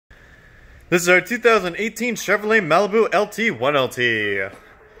This is our 2018 Chevrolet Malibu LT 1LT.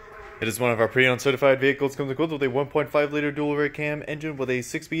 It is one of our pre-owned certified vehicles. Comes equipped with a 1.5-liter dual-rate cam engine with a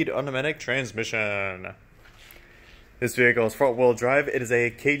 6-speed automatic transmission. This vehicle is front-wheel drive. It is a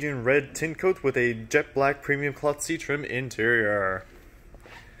Cajun red tint coat with a jet black premium cloth seat trim interior.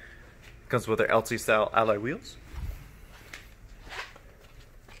 Comes with their LT-style alloy wheels.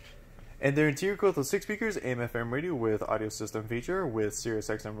 And their interior comes with 6 speakers, AM/FM radio with audio system feature, with Sirius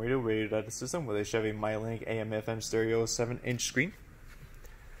XM radio, radio data system with a Chevy Malibu AM/FM stereo 7-inch screen.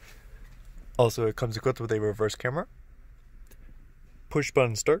 Also, it comes equipped with a reverse camera, push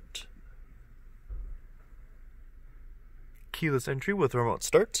button start, keyless entry with remote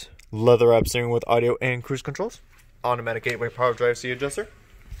start, leather wrap steering with audio and cruise controls, automatic 8-way power drive seat adjuster.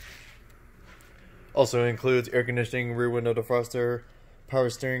 Also includes air conditioning, rear window defroster, power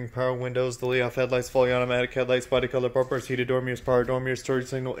steering, power windows, delay off headlights, fully automatic headlights, body color bumpers, heated door mirrors, power door mirrors, turn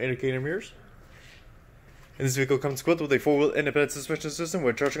signal indicator mirrors. And this vehicle comes equipped with a 4-wheel independent suspension system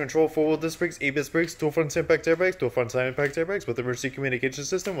with traction control, 4-wheel disc brakes, ABS brakes, dual front impact airbags, dual front side impact airbags, with emergency communication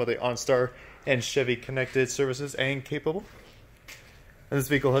system with a OnStar and Chevy connected services and capable. And this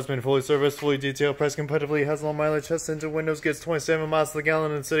vehicle has been fully serviced, fully detailed, priced competitively, has low mileage, has tinted windows, gets 27 miles to the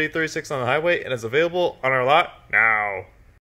gallon in the city, 36 on the highway, and is available on our lot now.